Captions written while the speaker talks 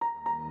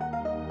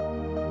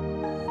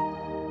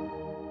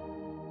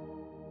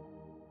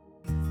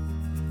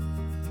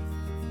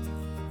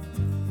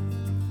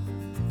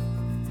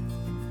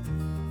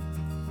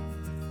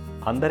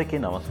అందరికీ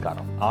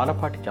నమస్కారం.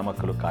 ఆలపాటి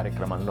చమక్కులు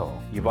కార్యక్రమంలో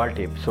ఇవాల్టి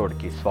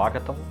ఎపిసోడ్కి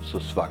స్వాగతం,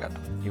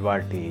 సుస్వాగతం.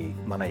 ఇవాల్టి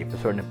మన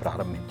ఎపిసోడ్ని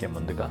ప్రారంభించే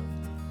ముందుగా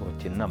ఓ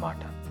చిన్న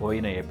మాట.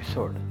 పోయిన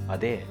ఎపిసోడ్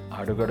అదే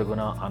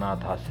అడుగడుగున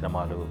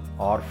అనాథాశ్రమాలు,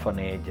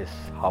 ఆర్ఫనేజెస్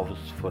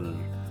హౌస్ఫుల్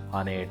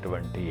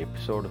అనేటువంటి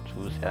ఎపిసోడ్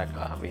చూశాక,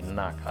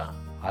 విన్నాక,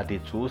 అది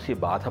చూసి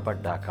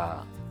బాధపడ్డాక,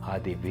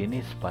 అది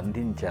విని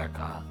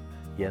స్పందించాక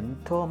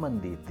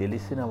ఎంతోమంది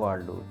తెలిసిన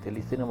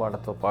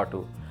వాళ్ళతో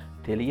పాటు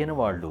తెలియని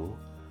వాళ్ళు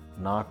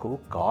నాకు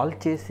కాల్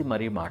చేసి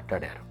మరీ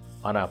మాట్లాడారు.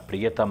 మన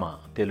ప్రియతమ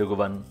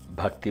తెలుగువన్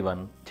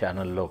భక్తివన్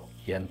ఛానల్లో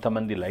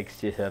ఎంతమంది లైక్స్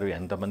చేశారు,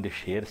 ఎంతమంది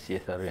షేర్స్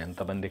చేశారు,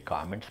 ఎంతమంది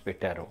కామెంట్స్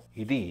పెట్టారు,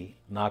 ఇది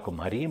నాకు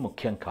మరీ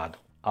ముఖ్యం కాదు.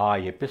 ఆ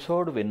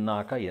ఎపిసోడ్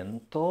విన్నాక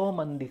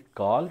ఎంతోమంది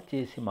కాల్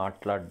చేసి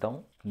మాట్లాడడం,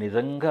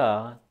 నిజంగా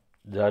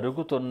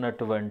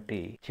జరుగుతున్నటువంటి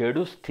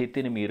చెడు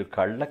స్థితిని మీరు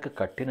కళ్ళకు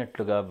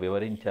కట్టినట్లుగా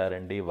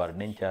వివరించారండి,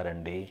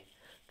 వర్ణించారండి.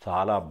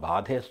 చాలా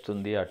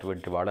బాధేస్తుంది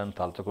అటువంటి వాళ్ళని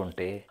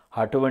తలుచుకుంటే.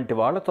 అటువంటి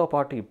వాళ్ళతో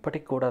పాటు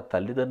ఇప్పటికి కూడా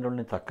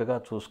తల్లిదండ్రుల్ని చక్కగా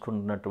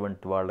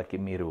చూసుకున్నటువంటి వాళ్ళకి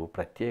మీరు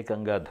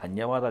ప్రత్యేకంగా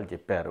ధన్యవాదాలు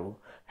చెప్పారు,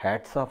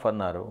 హ్యాట్స్ ఆఫ్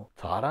అన్నారు.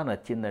 చాలా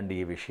నచ్చిందండి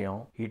ఈ విషయం.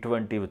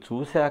 ఇటువంటివి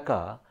చూశాక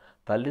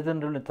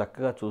తల్లిదండ్రుల్ని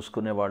చక్కగా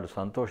చూసుకునే వాళ్ళు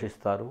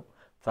సంతోషిస్తారు,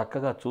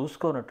 చక్కగా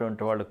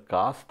చూసుకున్నటువంటి వాళ్ళు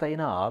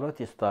కాస్తైనా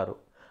ఆలోచిస్తారు.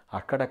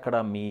 అక్కడక్కడ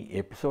మీ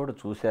ఎపిసోడ్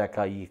చూశాక,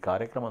 ఈ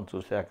కార్యక్రమం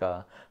చూశాక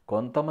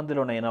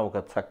కొంతమందిలోనైనా ఒక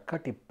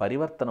చక్కటి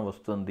పరివర్తన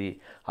వస్తుంది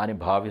అని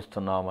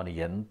భావిస్తున్నామని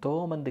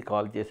ఎంతోమంది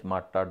కాల్ చేసి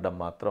మాట్లాడడం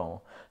మాత్రం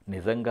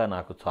నిజంగా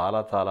నాకు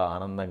చాలా చాలా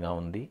ఆనందంగా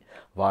ఉంది.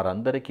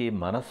 వారందరికీ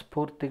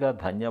మనస్ఫూర్తిగా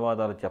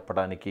ధన్యవాదాలు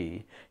చెప్పడానికి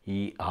ఈ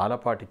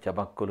ఆలపాటి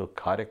చమక్కులు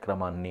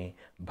కార్యక్రమాన్ని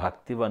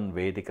భక్తివన్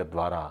వేదిక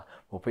ద్వారా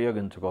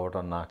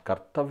ఉపయోగించుకోవడం నా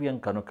కర్తవ్యం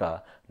కనుక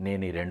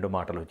నేను ఈ రెండు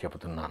మాటలు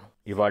చెబుతున్నాను.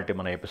 ఇవాల్టి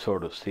మన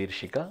ఎపిసోడ్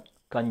శీర్షిక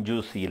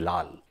కంజూసీ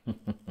లాల్.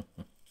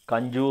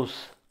 కంజూస్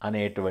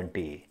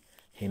అనేటువంటి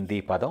హిందీ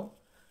పదం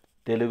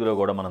తెలుగులో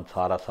కూడా మనం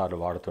చాలాసార్లు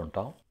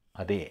వాడుతుంటాం.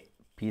 అదే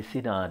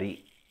పిసినారి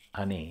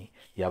అని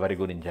ఎవరి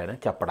గురించైనా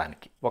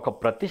చెప్పడానికి. ఒక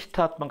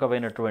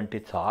ప్రతిష్టాత్మకమైనటువంటి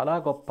చాలా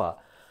గొప్ప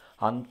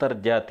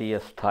అంతర్జాతీయ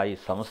స్థాయి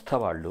సంస్థ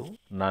వాళ్ళు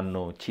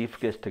నన్ను చీఫ్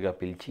గెస్ట్గా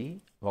పిలిచి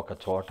ఒక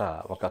చోట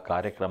ఒక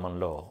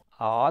కార్యక్రమంలో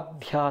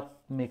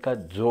ఆధ్యాత్మిక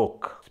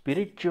జోక్,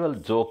 స్పిరిచువల్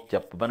జోక్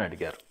చెప్పమని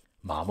అడిగారు.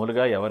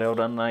 మామూలుగా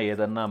ఎవరెవరన్నా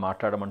ఏదన్నా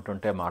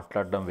మాట్లాడమంటుంటే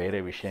మాట్లాడడం వేరే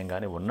విషయం,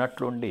 కానీ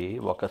ఉన్నట్లుండి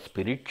ఒక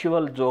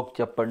స్పిరిచువల్ జోక్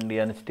చెప్పండి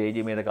అని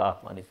స్టేజి మీదకి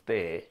ఆహ్వానిస్తే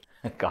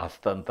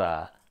కాస్తంత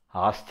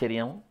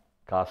ఆశ్చర్యం,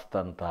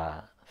 కాస్తంత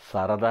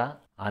సరదా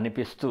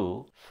అనిపిస్తూ,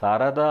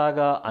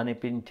 సరదాగా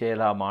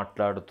అనిపించేలా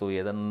మాట్లాడుతూ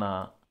ఏదన్నా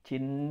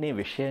చిన్ని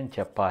విషయం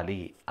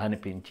చెప్పాలి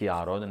అనిపించి ఆ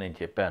రోజు నేను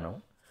చెప్పాను.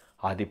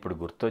 అది ఇప్పుడు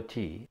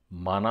గుర్తొచ్చి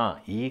మన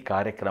ఈ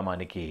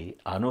కార్యక్రమానికి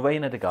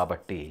అనువైనది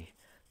కాబట్టి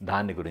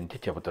దాని గురించి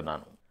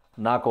చెబుతున్నాను.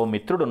 నాకు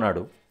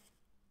మిత్రుడున్నాడు.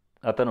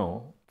 అతను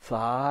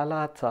చాలా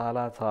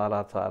చాలా చాలా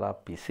చాలా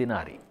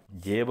పిసినారి.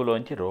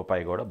 జేబులోంచి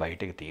రూపాయి కూడా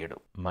బయటికి తీయడు.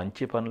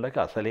 మంచి పనులకి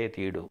అసలే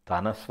తీయడు.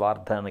 తన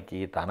స్వార్థానికి,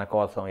 తన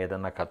కోసం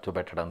ఏదన్నా ఖర్చు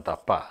పెట్టడం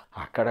తప్ప,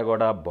 అక్కడ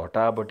కూడా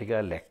బొటాబొటిగా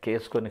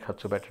లెక్కేసుకొని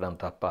ఖర్చు పెట్టడం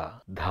తప్ప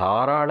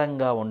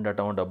ధారాళంగా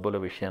ఉండటం డబ్బుల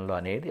విషయంలో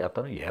అనేది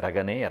అతను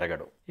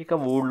ఎరగడు. ఇక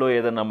ఊళ్ళో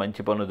ఏదన్నా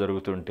మంచి పనులు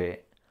జరుగుతుంటే,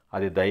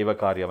 అది దైవ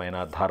కార్యమైనా,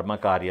 ధర్మ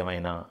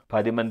కార్యమైనా,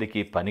 10 మందికి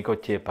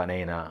పనికొచ్చే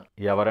పనైనా,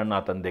 ఎవరన్నా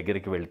అతని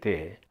దగ్గరికి వెళ్తే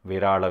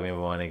విరాళం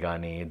ఇవ్వమని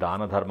కానీ,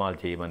 దాన ధర్మాలు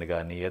చేయమని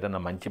కానీ, ఏదన్నా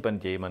మంచి పని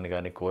చేయమని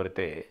కానీ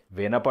కోరితే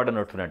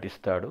వినపడనట్టు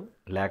నటిస్తాడు.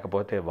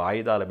 లేకపోతే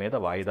వాయిదాల మీద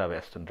వాయిదా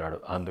వేస్తుంటాడు.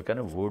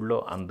 అందుకని ఊళ్ళో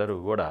అందరూ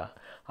కూడా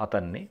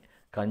అతన్ని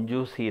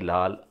కంజూసీ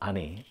లాల్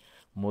అని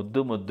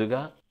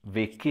ముద్దుగా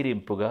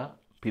వెక్కిరింపుగా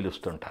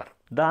పిలుస్తుంటారు.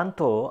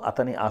 దాంతో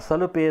అతని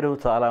అసలు పేరు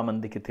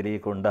చాలామందికి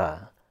తెలియకుండా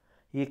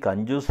ఈ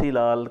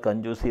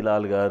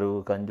కంజూసీలాల్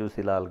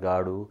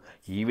గాడు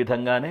ఈ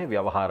విధంగానే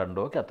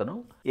వ్యవహారంలోకి అతను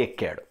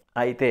ఎక్కాడు.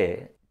 అయితే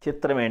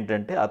చిత్రం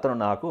ఏంటంటే, అతను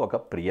నాకు ఒక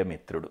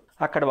ప్రియమిత్రుడు.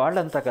 అక్కడ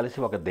వాళ్ళంతా కలిసి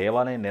ఒక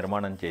దేవాలయం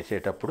నిర్మాణం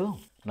చేసేటప్పుడు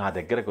నా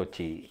దగ్గరకు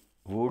వచ్చి,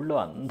 ఊళ్ళో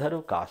అందరూ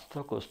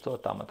కాస్తో కూస్తో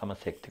తమ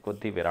శక్తి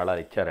కొద్దీ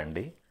విరాళాలు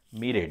ఇచ్చారండి,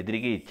 మీరు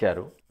ఎడిదిరిగి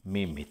ఇచ్చారు,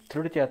 మీ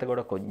మిత్రుడి చేత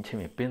కూడా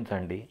కొంచెం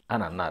ఇప్పించండి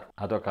అని అన్నారు.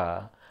 అదొక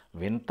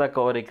వింత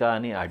కోరిక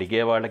అని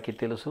అడిగే వాళ్ళకి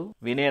తెలుసు,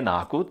 వినే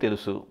నాకు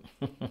తెలుసు.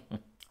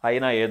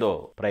 అయినా ఏదో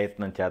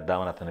ప్రయత్నం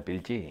చేద్దామని అతను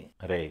పిలిచి,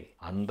 రే,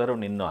 అందరూ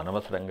నిన్ను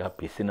అనవసరంగా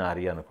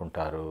పిసినారి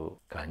అనుకుంటారు,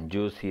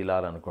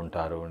 కంజూసీలాల్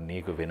అనుకుంటారు,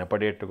 నీకు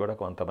వినపడేట్టు కూడా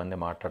కొంతమంది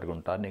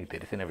మాట్లాడుకుంటారు, నీకు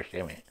తెలిసిన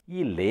విషయమే. ఈ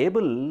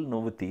లేబుల్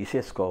నువ్వు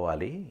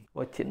తీసేసుకోవాలి.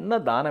 ఓ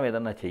చిన్న దానం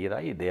ఏదన్నా చెయ్యరా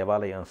ఈ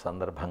దేవాలయం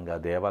సందర్భంగా,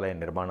 దేవాలయ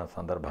నిర్మాణం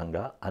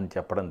సందర్భంగా అని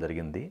చెప్పడం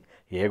జరిగింది.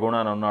 ఏ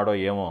గుణాన ఉన్నాడో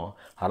ఏమో,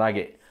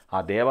 అలాగే ఆ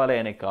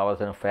దేవాలయానికి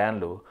కావాల్సిన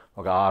ఫ్యాన్లు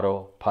ఒక 6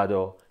 10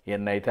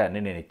 ఎన్నైతే అన్నీ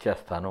నేను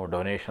ఇచ్చేస్తాను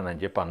డొనేషన్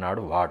అని చెప్పి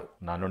అన్నాడు వాడు.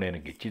 నన్ను నేను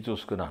గిచ్చి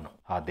చూసుకున్నాను.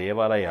 ఆ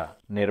దేవాలయ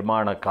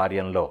నిర్మాణ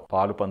కార్యంలో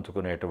పాలు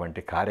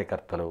పంచుకునేటువంటి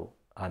కార్యకర్తలు,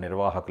 ఆ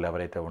నిర్వాహకులు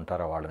ఎవరైతే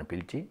ఉంటారో వాళ్ళని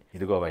పిలిచి,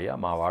 ఇదిగోవయ్యా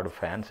మా వాడు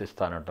ఫ్యాన్స్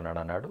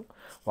ఇస్తానంటున్నాడు అన్నాడు.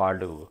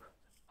 వాళ్ళు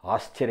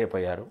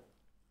ఆశ్చర్యపోయారు.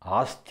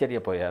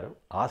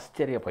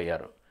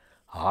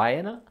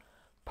 ఆయన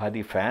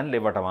 10 ఫ్యాన్లు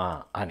ఇవ్వటమా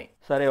అని.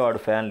 సరే, వాడు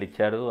ఫ్యాన్లు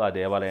ఇచ్చాడు. ఆ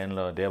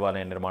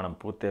దేవాలయ నిర్మాణం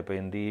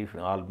పూర్తయిపోయింది,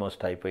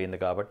 ఆల్మోస్ట్ అయిపోయింది.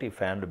 కాబట్టి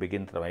ఫ్యాన్లు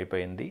బిగించడం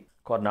అయిపోయింది.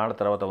 కొన్నాళ్ళ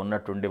తర్వాత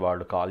ఉన్నట్టుండి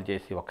వాళ్ళు కాల్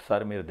చేసి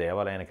ఒకసారి మీరు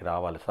దేవాలయానికి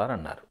రావాలి సార్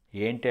అన్నారు.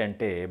 ఏంటి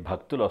అంటే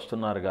భక్తులు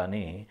వస్తున్నారు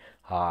కానీ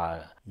ఆ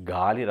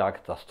గాలి రాక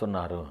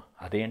చస్తున్నారు.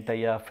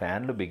 అదేంటయ్యా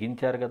ఫ్యాన్లు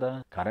బిగించారు కదా,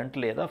 కరెంట్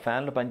లేదా,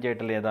 ఫ్యాన్లు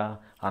పనిచేయటం లేదా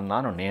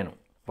అన్నాను నేను.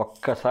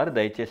 ఒక్కసారి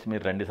దయచేసి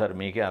మీరు రండి సార్,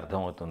 మీకే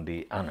అర్థమవుతుంది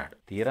అన్నాడు.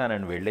 తీరా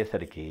నేను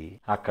వెళ్ళేసరికి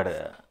అక్కడ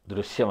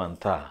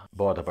దృశ్యమంతా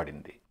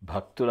బోధపడింది.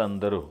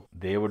 భక్తులందరూ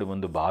దేవుడి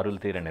ముందు బారులు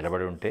తీర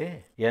నిలబడి ఉంటే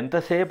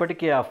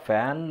ఎంతసేపటికి ఆ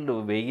ఫ్యాన్లు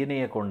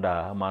వేయనీయకుండా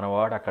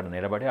మనవాడు అక్కడ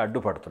నిలబడి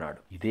అడ్డుపడుతున్నాడు.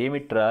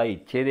 ఇదేమిట్రా,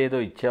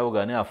 ఇచ్చేదేదో ఇచ్చావు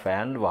కానీ ఆ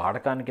ఫ్యాన్లు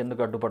వాడకానికి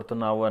ఎందుకు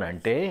అడ్డుపడుతున్నావు అని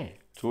అంటే,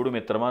 చూడు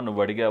మిత్రమా,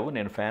 నువ్వు అడిగావు,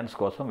 నేను ఫ్యాన్స్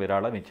కోసం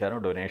విరాళం ఇచ్చాను,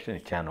 డొనేషన్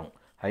ఇచ్చాను.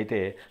 అయితే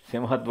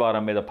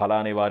సింహద్వారం మీద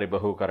ఫలాని వారి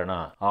బహూకరణ,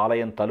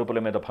 ఆలయం తలుపుల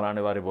మీద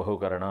ఫలాని వారి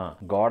బహూకరణ,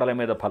 గోడల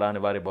మీద ఫలాని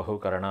వారి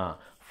బహూకరణ,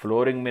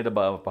 ఫ్లోరింగ్ మీద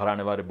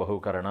ఫలాని వారి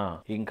బహూకరణ,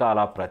 ఇంకా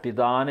అలా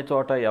ప్రతిదాని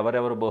చోట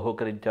ఎవరెవరు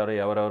బహూకరించారో,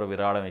 ఎవరెవరు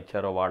విరాళం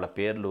ఇచ్చారో వాళ్ళ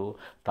పేర్లు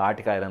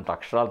తాటికాయలంత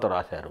అక్షరాలతో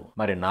రాశారు.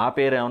 మరి నా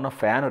పేరు ఏమన్నా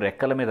ఫ్యాను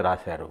రెక్కల మీద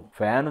రాశారు.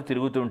 ఫ్యాను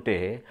తిరుగుతుంటే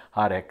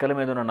ఆ రెక్కల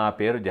మీద ఉన్న నా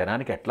పేరు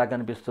జనానికి ఎట్లా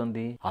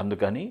కనిపిస్తుంది?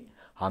 అందుకని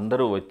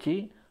అందరూ వచ్చి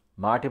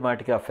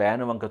మాటిమాటికి ఆ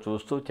ఫ్యాన్ వంక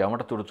చూస్తూ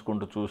చెమట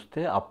తుడుచుకుంటూ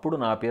చూస్తే అప్పుడు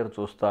నా పేరు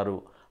చూస్తారు,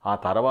 ఆ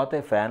తర్వాతే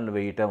ఫ్యాన్లు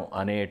వేయటం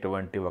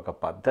అనేటువంటి ఒక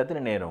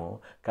పద్ధతిని నేను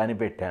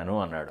కనిపెట్టాను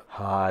అన్నాడు.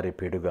 హారి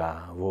పిడుగా,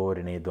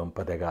 ఓరిని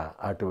దుంపదగా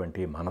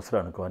అటువంటి మనసులు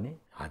అనుకొని,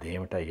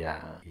 అదేమిటయ్యా,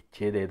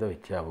 ఇచ్చేదేదో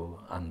ఇచ్చావు,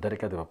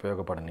 అందరికీ అది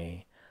ఉపయోగపడని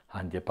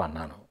అని చెప్పి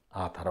అన్నాను.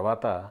 ఆ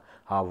తర్వాత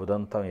ఆ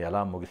ఉదంతం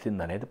ఎలా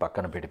ముగిసిందనేది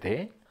పక్కన పెడితే,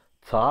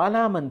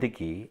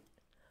 చాలామందికి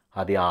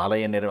అది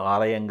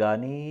ఆలయం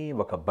కానీ,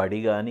 ఒక బడి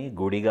కానీ,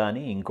 గుడి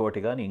కానీ,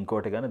 ఇంకోటి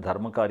కానీ,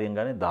 ధర్మకార్యం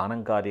కానీ,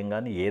 దానం కార్యం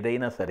కానీ,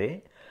 ఏదైనా సరే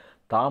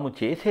తాము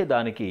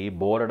చేసేదానికి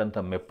బోలెడంత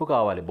మెప్పు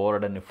కావాలి,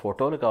 బోలెడన్ని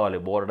ఫోటోలు కావాలి,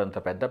 బోలెడంత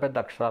పెద్ద పెద్ద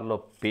అక్షరాల్లో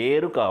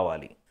పేరు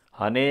కావాలి.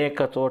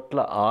 అనేక చోట్ల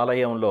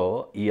ఆలయంలో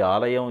ఈ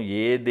ఆలయం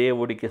ఏ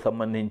దేవుడికి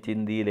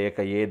సంబంధించింది లేక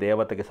ఏ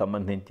దేవతకి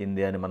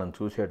సంబంధించింది అని మనం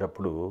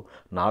చూసేటప్పుడు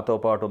నాతో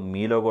పాటు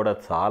మీలో కూడా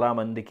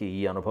చాలామందికి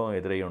ఈ అనుభవం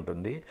ఎదురై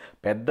ఉంటుంది.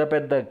 పెద్ద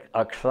పెద్ద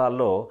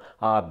అక్షరాల్లో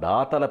ఆ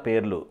దాతల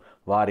పేర్లు,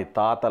 వారి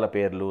తాతల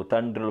పేర్లు,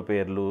 తండ్రుల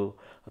పేర్లు,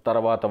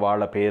 తర్వాత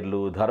వాళ్ళ పేర్లు,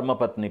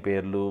 ధర్మపత్ని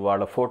పేర్లు,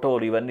 వాళ్ళ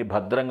ఫోటోలు ఇవన్నీ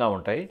భద్రంగా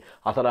ఉంటాయి.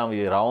 అసలు అవి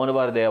రాముని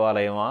వారి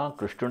దేవాలయమా,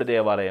 కృష్ణుడి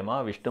దేవాలయమా,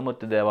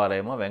 విష్ణుమూర్తి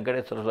దేవాలయమా,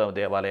 వెంకటేశ్వర స్వామి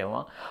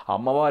దేవాలయమా,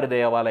 అమ్మవారి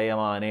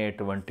దేవాలయమా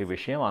అనేటువంటి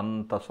విషయం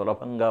అంత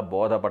సులభంగా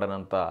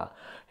బోధపడనంత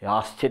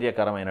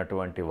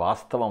ఆశ్చర్యకరమైనటువంటి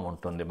వాస్తవం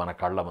ఉంటుంది మన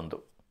కళ్ళ ముందు.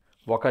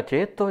 ఒక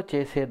చేత్తో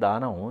చేసే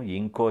దానం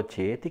ఇంకో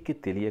చేతికి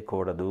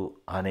తెలియకూడదు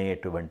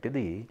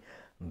అనేటువంటిది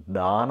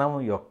దానం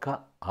యొక్క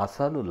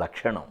అసలు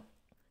లక్షణం.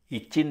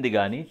 ఇచ్చింది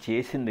కానీ,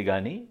 చేసింది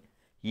కానీ,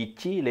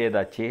 ఇచ్చి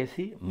లేదా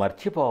చేసి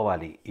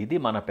మర్చిపోవాలి. ఇది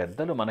మన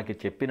పెద్దలు మనకి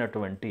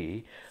చెప్పినటువంటి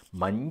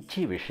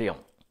మంచి విషయం.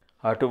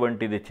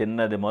 అటువంటిది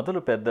చిన్నది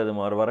మొదలు పెద్దది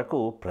వరకు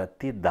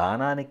ప్రతి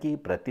దానానికి,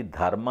 ప్రతి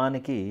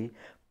ధర్మానికి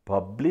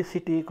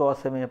పబ్లిసిటీ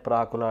కోసమే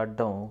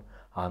ప్రాకులాడడం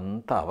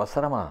అంత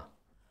అవసరమా?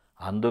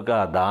 అందుక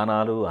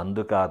దానాలు,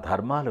 అందుక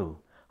ధర్మాలు,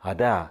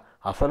 అదా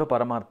అసలు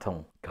పరమార్థం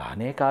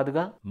కానే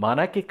కాదుగా.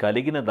 మనకి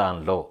కలిగిన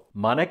దానిలో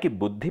మనకి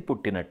బుద్ధి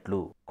పుట్టినట్లు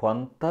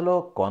కొంతలో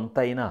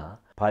కొంతైనా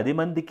 10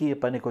 మందికి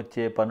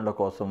పనికొచ్చే పనుల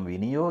కోసం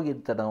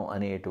వినియోగించడం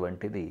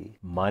అనేటువంటిది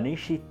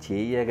మనిషి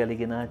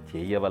చేయగలిగిన,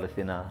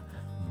 చేయవలసిన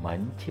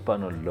మంచి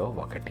పనుల్లో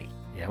ఒకటి.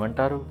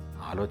 ఏమంటారు?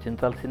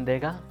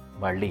 ఆలోచించాల్సిందేగా.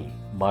 మళ్ళీ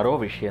మరో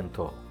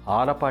విషయంతో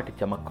ఆలపాటి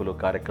చమక్కులు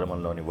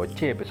కార్యక్రమంలోని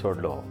వచ్చే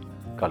ఎపిసోడ్లో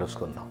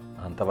కలుసుకుందాం.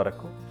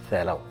 అంతవరకు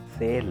సెలవు.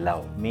 సే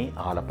లవ్, మీ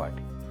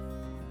ఆలపాటి.